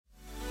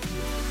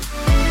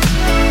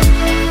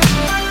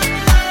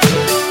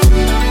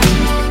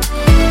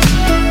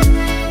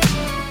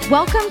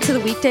Welcome to the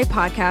Weekday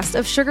podcast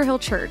of Sugar Hill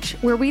Church,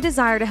 where we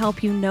desire to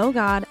help you know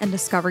God and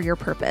discover your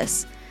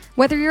purpose.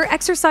 Whether you're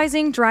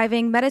exercising,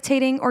 driving,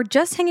 meditating, or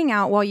just hanging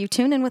out while you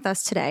tune in with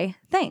us today,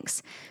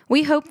 thanks.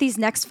 We hope these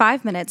next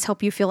 5 minutes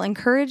help you feel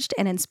encouraged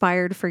and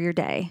inspired for your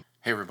day.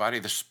 Hey everybody,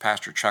 this is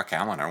Pastor Chuck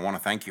Allen. I want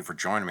to thank you for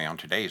joining me on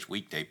today's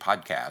Weekday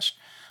podcast,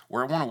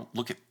 where I want to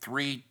look at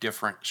 3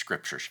 different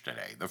scriptures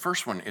today. The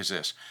first one is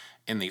this.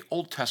 In the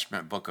Old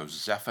Testament book of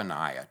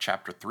Zephaniah,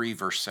 chapter 3,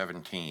 verse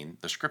 17,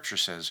 the scripture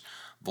says,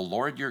 "The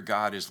Lord your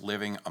God is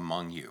living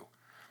among you.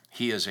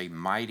 He is a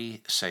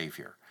mighty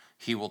Savior.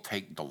 He will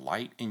take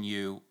delight in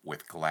you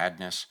with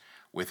gladness.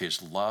 With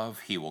his love,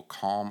 he will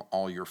calm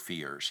all your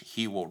fears.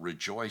 He will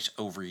rejoice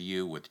over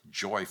you with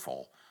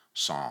joyful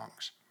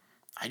songs."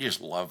 I just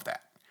love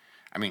that.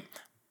 I mean,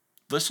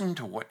 listen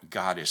to what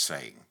God is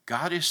saying.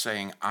 God is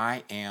saying,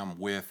 I am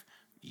with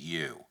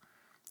you.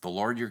 The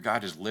Lord your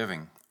God is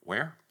living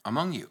where?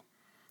 Among you.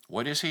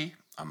 What is he?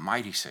 A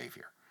mighty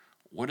Savior.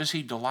 What does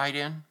he delight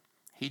in?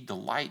 He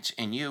delights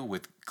in you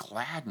with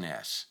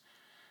gladness.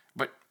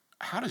 But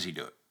how does he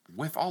do it?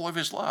 With all of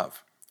his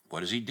love. What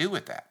does he do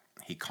with that?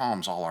 He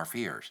calms all our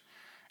fears.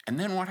 And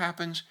then what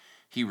happens?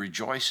 He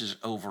rejoices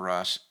over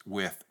us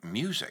with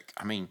music.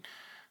 I mean,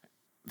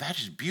 that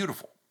is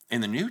beautiful.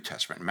 In the New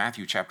Testament,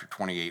 Matthew chapter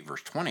 28,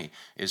 verse 20,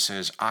 it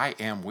says, I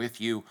am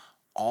with you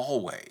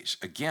always.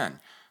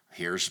 Again,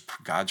 here's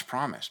God's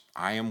promise.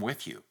 I am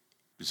with you.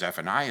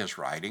 Zephaniah is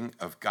writing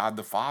of God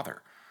the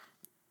Father.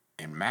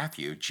 In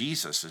Matthew,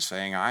 Jesus is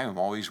saying, I am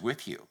always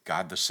with you,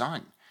 God the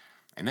Son.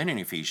 And then in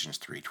Ephesians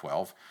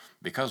 3:12,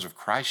 because of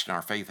Christ and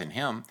our faith in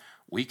him,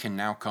 we can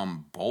now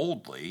come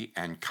boldly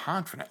and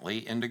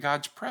confidently into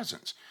God's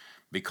presence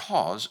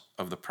because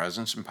of the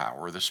presence and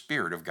power of the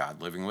Spirit of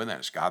God living within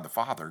us, God the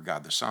Father,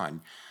 God the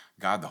Son,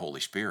 God the Holy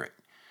Spirit.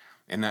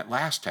 In that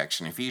last text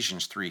in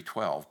Ephesians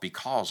 3:12,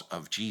 because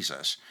of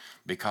Jesus,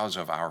 because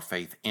of our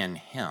faith in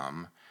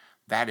him,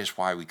 that is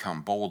why we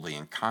come boldly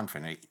and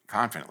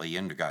confidently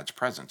into God's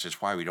presence.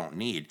 It's why we don't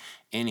need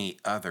any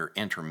other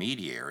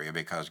intermediary,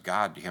 because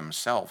God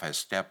himself has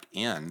stepped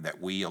in that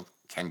we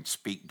can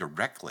speak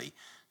directly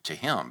to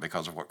him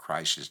because of what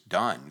Christ has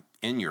done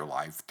in your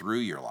life, through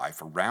your life,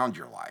 around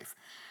your life.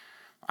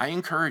 I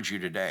encourage you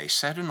today,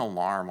 set an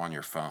alarm on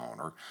your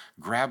phone or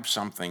grab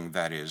something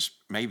that is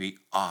maybe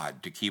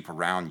odd to keep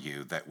around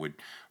you that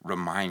would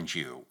remind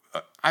you.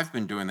 I've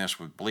been doing this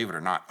with, believe it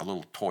or not, a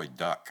little toy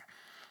duck.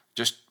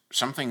 Just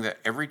something that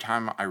every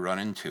time I run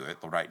into it,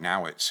 right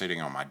now it's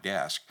sitting on my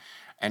desk,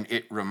 and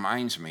it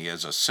reminds me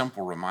as a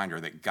simple reminder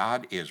that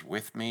God is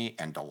with me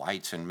and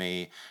delights in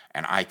me,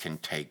 and I can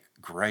take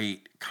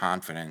great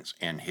confidence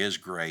in his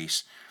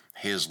grace,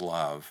 his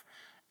love,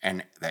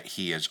 and that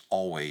he is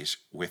always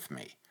with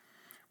me.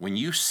 When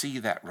you see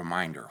that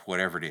reminder,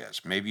 whatever it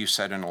is, maybe you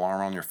set an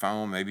alarm on your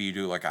phone, maybe you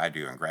do like I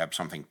do and grab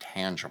something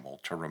tangible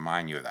to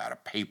remind you of that, a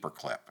paper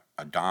clip,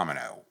 a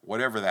domino,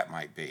 whatever that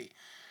might be.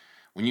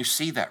 When you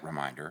see that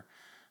reminder,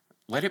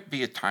 let it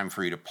be a time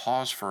for you to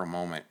pause for a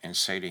moment and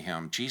say to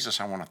him, Jesus,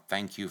 I want to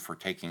thank you for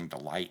taking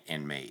delight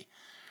in me.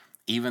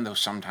 Even though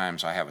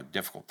sometimes I have a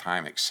difficult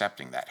time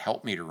accepting that,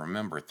 help me to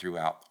remember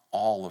throughout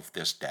all of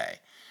this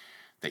day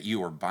that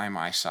you are by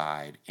my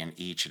side in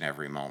each and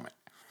every moment.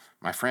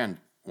 My friend,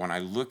 when I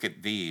look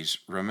at these,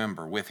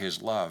 remember, with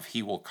his love,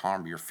 he will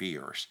calm your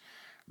fears,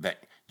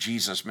 that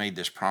Jesus made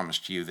this promise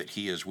to you that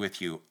he is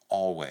with you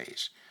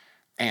always.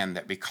 And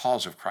that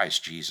because of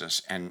Christ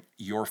Jesus and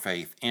your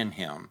faith in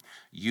him,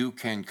 you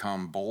can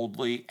come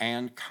boldly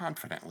and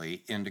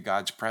confidently into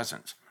God's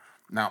presence.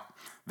 Now,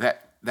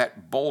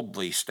 that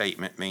boldly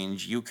statement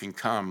means you can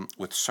come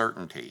with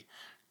certainty.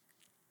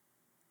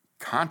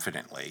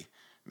 Confidently,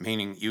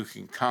 meaning you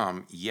can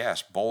come,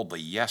 yes,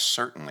 boldly, yes,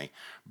 certainly,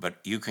 but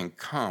you can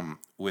come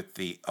with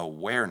the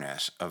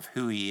awareness of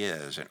who he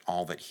is and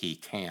all that he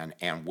can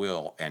and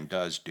will and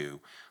does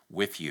do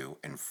with you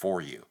and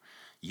for you.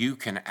 You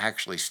can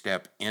actually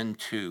step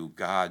into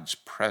God's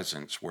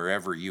presence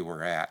wherever you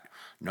are at,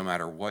 no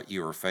matter what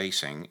you are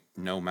facing,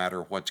 no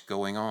matter what's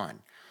going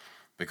on,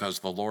 because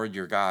the Lord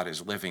your God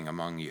is living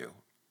among you,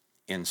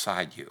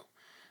 inside you.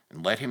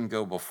 And let him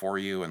go before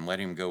you and let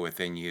him go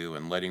within you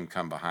and let him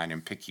come behind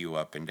and pick you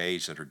up in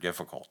days that are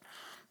difficult,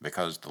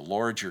 because the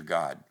Lord your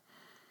God,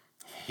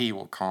 he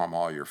will calm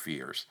all your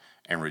fears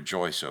and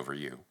rejoice over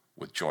you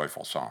with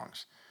joyful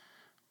songs.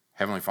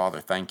 Heavenly Father,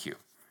 thank you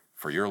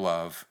for your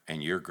love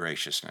and your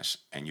graciousness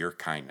and your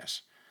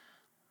kindness.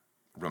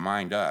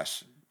 Remind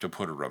us to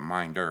put a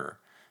reminder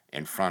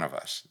in front of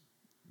us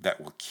that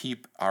will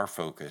keep our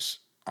focus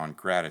on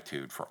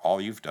gratitude for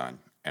all you've done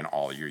and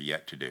all you're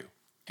yet to do.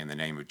 In the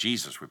name of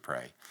Jesus we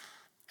pray.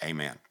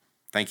 Amen.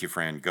 Thank you,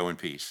 friend. Go in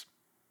peace.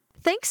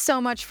 Thanks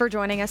so much for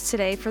joining us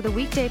today for the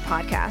Weekday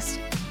podcast.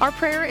 Our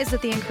prayer is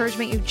that the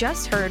encouragement you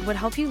just heard would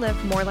help you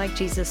live more like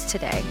Jesus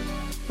today.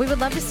 We would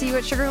love to see you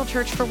at Sugar Hill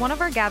Church for one of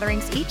our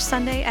gatherings each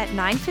Sunday at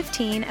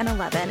 9:15 and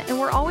 11, and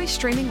we're always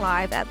streaming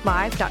live at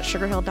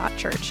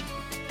live.sugarhill.church.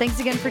 Thanks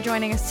again for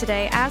joining us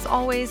today. As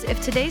always, if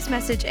today's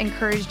message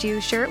encouraged you,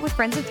 share it with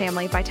friends and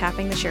family by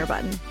tapping the share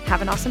button.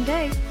 Have an awesome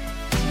day.